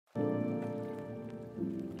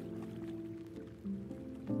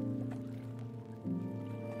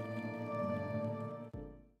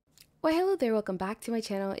Well, hello there, welcome back to my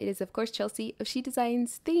channel. It is of course Chelsea of She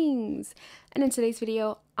Designs Things. And in today's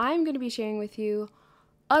video, I'm going to be sharing with you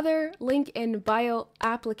other link and bio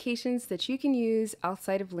applications that you can use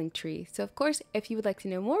outside of Linktree. So of course, if you would like to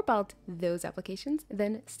know more about those applications,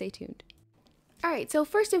 then stay tuned. All right, so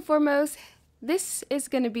first and foremost, this is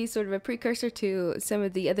going to be sort of a precursor to some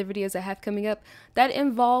of the other videos I have coming up that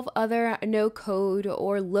involve other no-code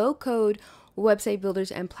or low-code website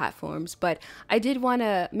builders and platforms, but I did want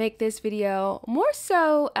to make this video more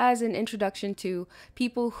so as an introduction to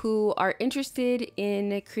people who are interested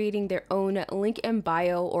in creating their own link and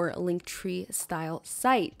bio or Linktree style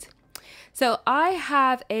site. So I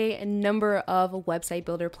have a number of website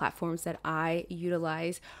builder platforms that I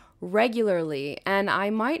utilize regularly, and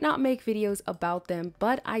I might not make videos about them,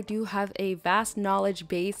 but I do have a vast knowledge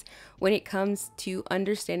base when it comes to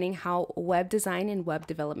understanding how web design and web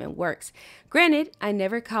development works. Granted, I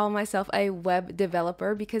never call myself a web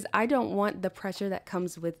developer because I don't want the pressure that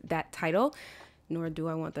comes with that title, nor do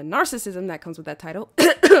I want the narcissism that comes with that title.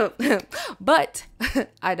 But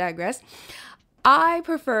I digress. I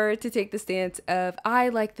prefer to take the stance of I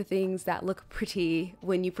like the things that look pretty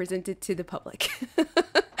when you present it to the public.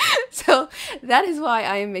 So that is why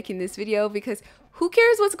I am making this video, because who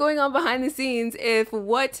cares what's going on behind the scenes if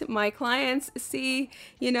what my clients see,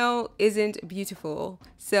 isn't beautiful.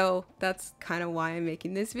 So that's kind of why I'm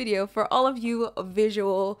making this video for all of you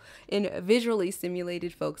visual and visually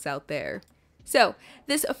stimulated folks out there. So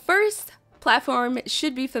this first platform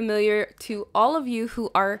should be familiar to all of you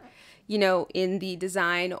who are in the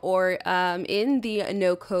design or in the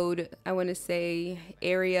no code, I want to say,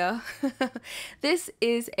 area. This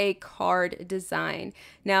is a card design.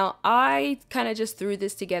 Now, I kind of just threw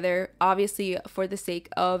this together, obviously, for the sake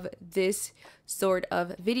of this sort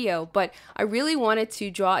of video, but I really wanted to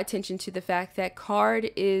draw attention to the fact that card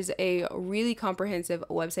is a really comprehensive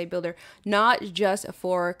website builder, not just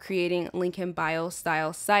for creating link and bio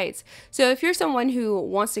style sites. So if you're someone who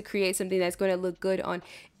wants to create something that's going to look good on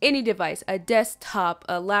any device, a desktop,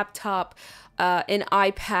 a laptop, an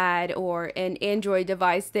iPad, or an Android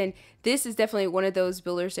device, then this is definitely one of those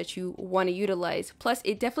builders that you want to utilize. Plus,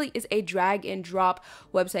 it definitely is a drag and drop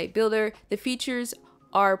website builder. The features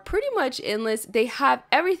are pretty much endless. They have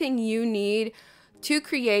everything you need to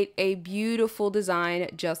create a beautiful design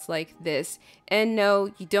just like this. And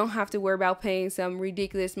no, you don't have to worry about paying some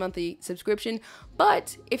ridiculous monthly subscription,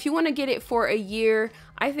 but if you want to get it for a year,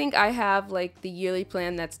 I think I have like the yearly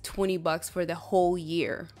plan that's $20 for the whole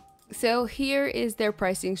year. So here is their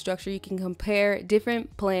pricing structure. You can compare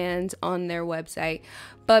different plans on their website,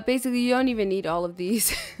 but basically you don't even need all of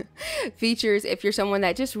these features if you're someone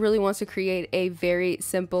that just really wants to create a very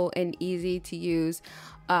simple and easy to use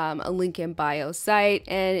a link and bio site,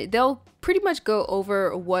 and they'll pretty much go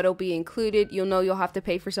over what'll be included. You'll know you'll have to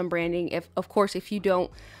pay for some branding, if you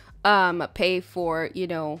don't pay for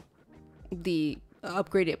the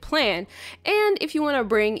upgraded plan, and if you want to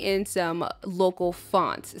bring in some local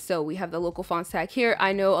fonts. So we have the local fonts tag here.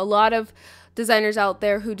 I know a lot of designers out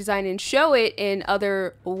there who design and show it in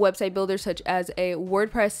other website builders such as a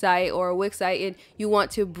WordPress site or a Wix site, and you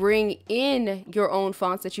want to bring in your own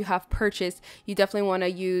fonts that you have purchased. You definitely want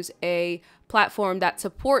to use a platform that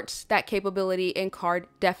supports that capability, and Card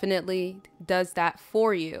definitely does that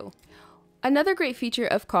for you. Another great feature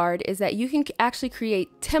of Card is that you can actually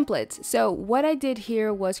create templates. So what I did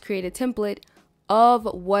here was create a template of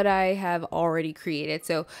what I have already created.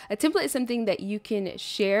 So a template is something that you can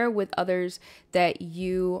share with others that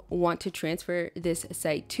you want to transfer this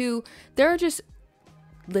site to.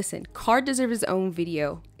 Listen, Card deserves its own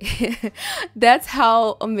video. That's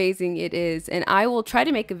how amazing it is. And I will try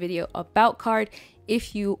to make a video about Card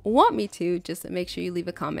if you want me to. Just make sure you leave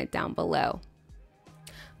a comment down below.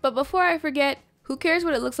 But before I forget, who cares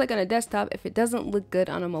what it looks like on a desktop if it doesn't look good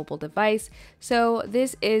on a mobile device? So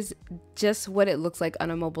this is just what it looks like on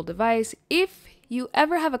a mobile device. If you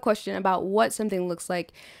ever have a question about what something looks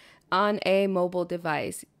like on a mobile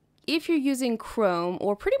device, if you're using Chrome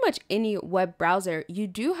or pretty much any web browser, you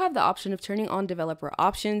do have the option of turning on developer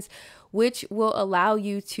options, which will allow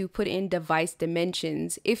you to put in device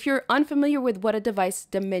dimensions. If you're unfamiliar with what a device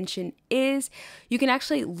dimension is, you can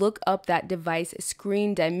actually look up that device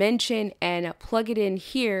screen dimension and plug it in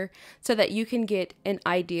here so that you can get an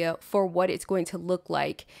idea for what it's going to look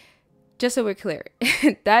like. Just so we're clear,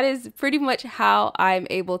 that is pretty much how I'm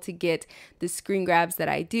able to get the screen grabs that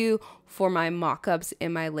I do for my mock-ups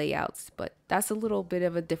and my layouts, but that's a little bit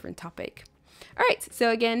of a different topic. All right,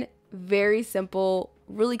 so again, very simple,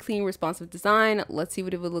 really clean, responsive design. Let's see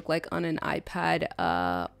what it would look like on an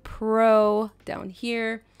iPad Pro down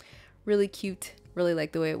here. Really cute, really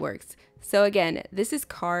like the way it works. So again, this is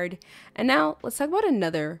card. And now let's talk about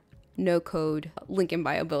another no-code link in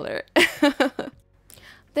bio builder.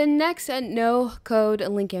 The next no-code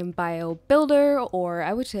link in bio builder, or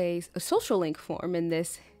I would say a social link form in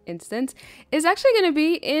this instance, is actually going to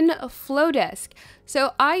be in Flodesk.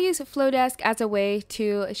 So I use Flodesk as a way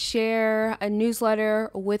to share a newsletter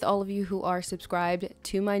with all of you who are subscribed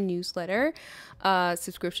to my newsletter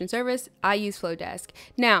subscription service. I use Flodesk.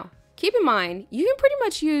 Now, keep in mind, you can pretty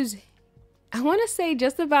much use, I want to say,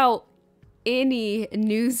 just about any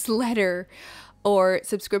newsletter or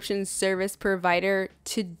subscription service provider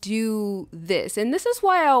to do this. And this is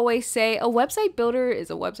why I always say a website builder is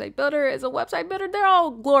a website builder is a website builder. They're all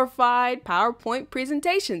glorified PowerPoint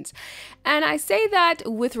presentations. And I say that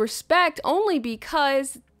with respect only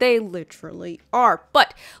because they literally are.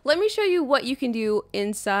 But let me show you what you can do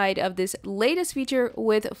inside of this latest feature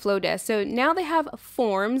with Flodesk. So now they have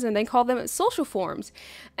forms, and they call them social forms.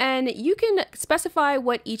 And you can specify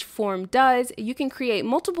what each form does. You can create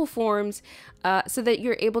multiple forms so that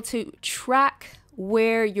you're able to track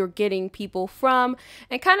where you're getting people from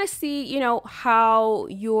and kind of see, you know, how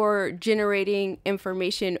you're generating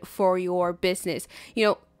information for your business. You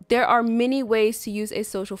know, there are many ways to use a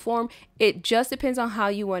social form. It just depends on how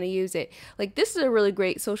you want to use it. Like, this is a really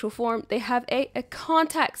great social form. They have a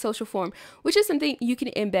contact social form, which is something you can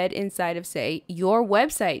embed inside of, say, your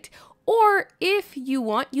website. Or if you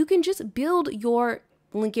want, you can just build your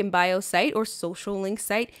link in bio site or social link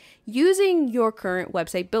site using your current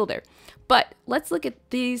website builder. But let's look at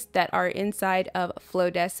these that are inside of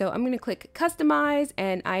Flodesk. So I'm going to click customize,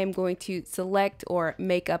 and I am going to select or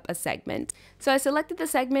make up a segment. So I selected the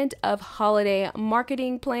segment of holiday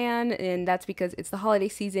marketing plan, and that's because it's the holiday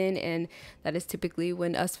season, and that is typically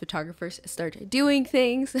when us photographers start doing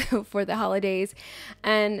things for the holidays.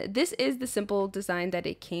 And this is the simple design that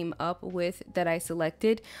it came up with that I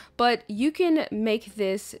selected, but you can make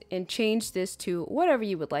this and change this to whatever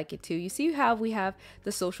you would like it to. You see we have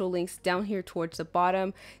the social links down here towards the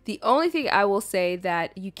bottom. The only thing I will say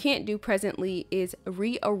that you can't do presently is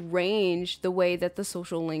rearrange the way that the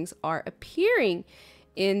social links are appearing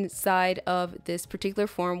inside of this particular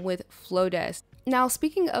form with Flodesk. Now,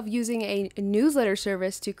 speaking of using a newsletter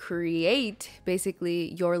service to create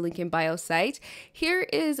basically your link in bio site, here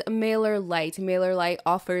is Mailerlite. Mailerlite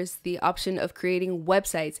offers the option of creating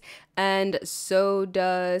websites, and so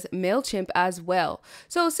does MailChimp as well.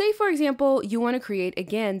 So say, for example, you want to create,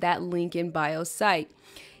 again, that link in bio site.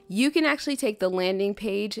 You can actually take the landing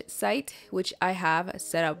page site, which I have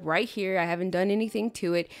set up right here. I haven't done anything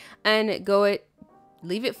to it, and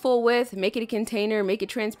leave it full width, make it a container, make it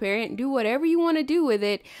transparent, do whatever you want to do with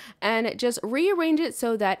it, and just rearrange it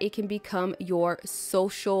so that it can become your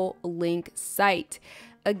social link site.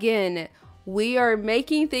 Again, we are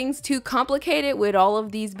making things too complicated with all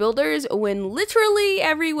of these builders when literally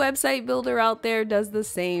every website builder out there does the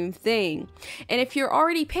same thing. And if you're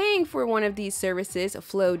already paying for one of these services,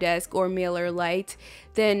 Flodesk or Mailerlite,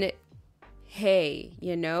 then hey,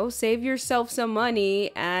 you know, save yourself some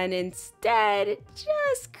money and instead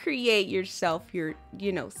just create yourself your,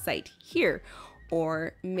 site here.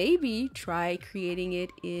 Or maybe try creating it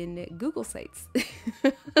in Google Sites.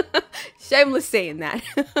 Shameless saying that.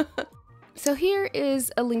 So here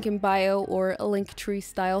is a link in bio or a Linktree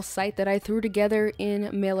style site that I threw together in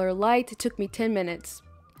Mailerlite. It took me 10 minutes,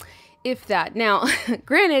 if that. Now,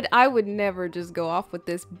 granted, I would never just go off with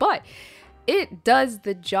this, but it does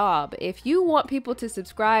the job. If you want people to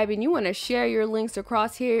subscribe and you want to share your links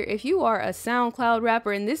across here, if you are a SoundCloud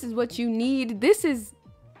rapper and this is what you need, this is,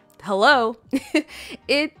 hello,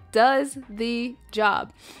 it does the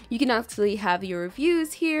job. You can actually have your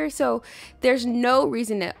reviews here, so there's no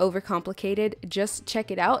reason to overcomplicate it. Just check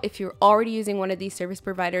it out. If you're already using one of these service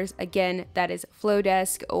providers, again, that is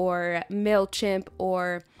Flodesk or MailChimp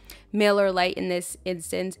or Mailerlite in this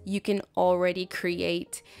instance, you can already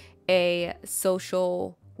create a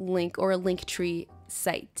social link or a Linktree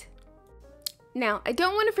site. Now, I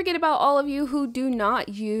don't want to forget about all of you who do not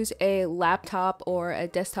use a laptop or a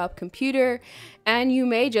desktop computer, and you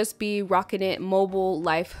may just be rocking it mobile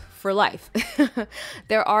life for life.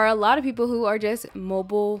 There are a lot of people who are just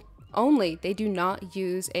mobile only. They do not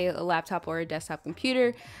use a laptop or a desktop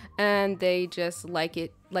computer, and they just like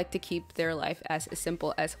to keep their life as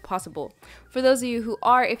simple as possible. For those of you who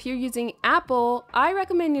are, if you're using Apple, I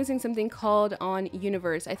recommend using something called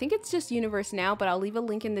Universe. I think it's just Universe now, but I'll leave a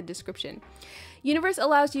link in the description. Universe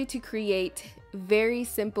allows you to create very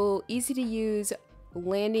simple, easy to use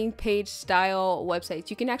landing page style websites.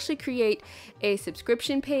 You can actually create a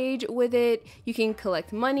subscription page with it. You can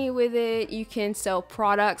collect money with it. You can sell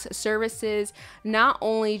products, services, not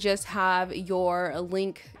only just have your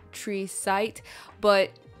link Linktree site, but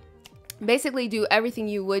basically do everything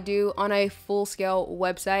you would do on a full-scale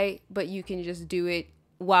website, but you can just do it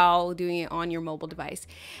while doing it on your mobile device.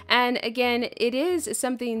 And again, it is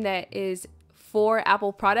something that is for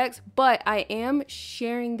Apple products, but I am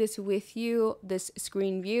sharing this with you, this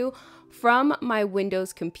screen view, from my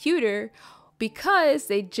Windows computer, because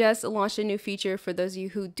they just launched a new feature for those of you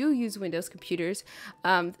who do use Windows computers.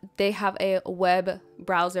 They have a web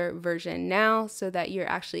browser version now, so that you're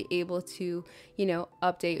actually able to, you know,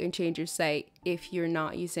 update and change your site. If you're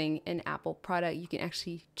not using an Apple product, you can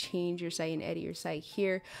actually change your site and edit your site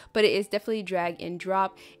here, but it is definitely drag and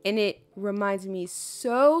drop, and it reminds me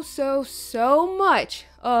so much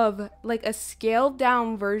of like a scaled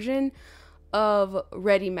down version of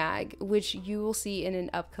ReadyMag, which you will see in an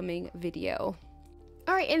upcoming video.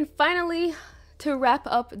 All right, and finally, to wrap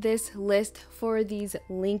up this list for these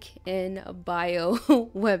link in bio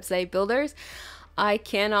website builders, I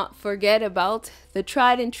cannot forget about the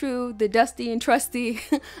tried and true, the dusty and trusty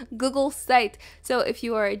Google site. So if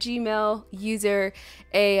you are a Gmail user,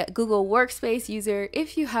 a Google Workspace user,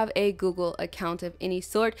 if you have a Google account of any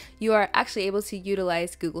sort, you are actually able to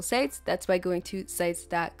utilize Google Sites. That's by going to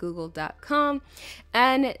sites.google.com,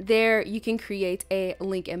 and there you can create a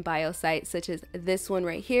link in bio site, such as this one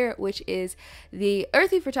right here, which is the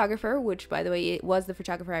Earthy Photographer, which, by the way, it was the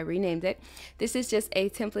photographer, I renamed it. This is just a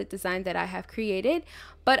template design that I have created,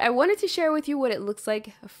 but I wanted to share with you what it looks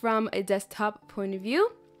like from a desktop point of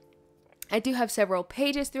view. I do have several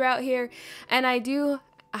pages throughout here, and I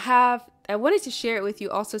wanted to share it with you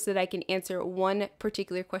also so that I can answer one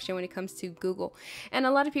particular question when it comes to Google. And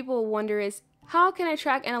a lot of people wonder is, how can I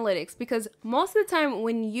track analytics? Because most of the time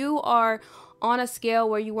when you are on a scale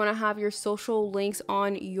where you want to have your social links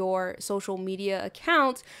on your social media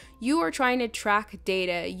accounts, you are trying to track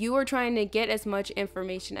data. You are trying to get as much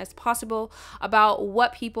information as possible about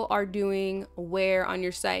what people are doing where on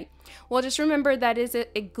your site. Well, just remember that is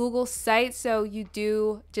a Google site, so you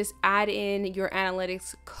do just add in your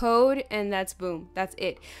analytics code, and that's boom, that's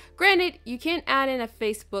it. Granted, you can't add in a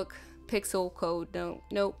Facebook pixel code.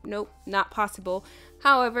 Nope, not possible.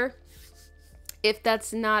 However, if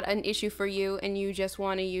that's not an issue for you and you just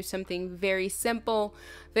want to use something very simple,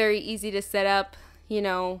 very easy to set up, you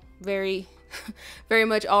know, very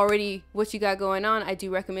much already what you got going on, I do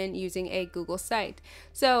recommend using a Google site.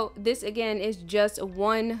 So this again is just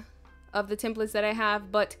one of the templates that I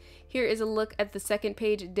have, but here is a look at the second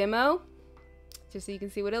page demo, just so you can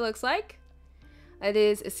see what it looks like. It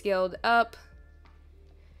is scaled up.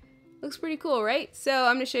 Looks pretty cool, right? So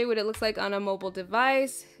I'm going to show you what it looks like on a mobile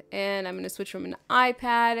device, and I'm going to switch from an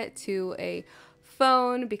iPad to a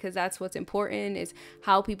phone because that's what's important, is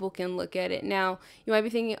how people can look at it. Now, you might be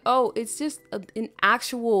thinking, oh, it's just an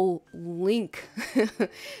actual link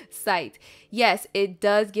site. Yes, it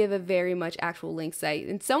does give a very much actual link site.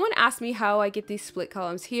 And someone asked me how I get these split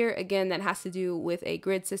columns here. Again, that has to do with a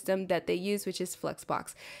grid system that they use, which is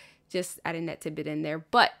Flexbox. Just adding that tidbit in there.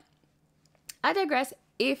 But I digress.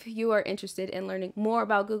 If you are interested in learning more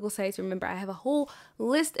about Google Sites, remember I have a whole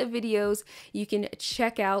list of videos you can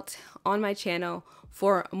check out on my channel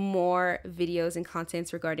for more videos and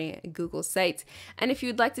contents regarding Google Sites. And if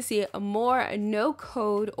you'd like to see more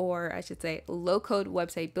no-code, or I should say low-code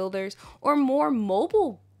website builders, or more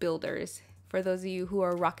mobile builders, for those of you who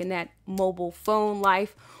are rocking that mobile phone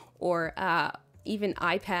life, or even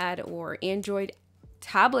iPad or Android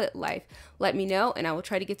tablet life, let me know and I will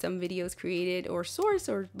try to get some videos created or source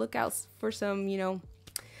or look out for some, you know,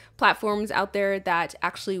 platforms out there that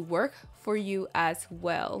actually work for you as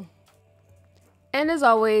well. And as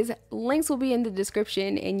always, links will be in the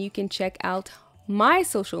description, and you can check out my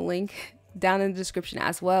social link down in the description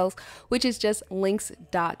as well, which is just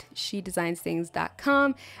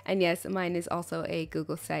links.shedesignsthings.com. And yes, mine is also a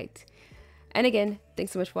Google site. And again,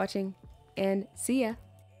 thanks so much for watching, and see ya.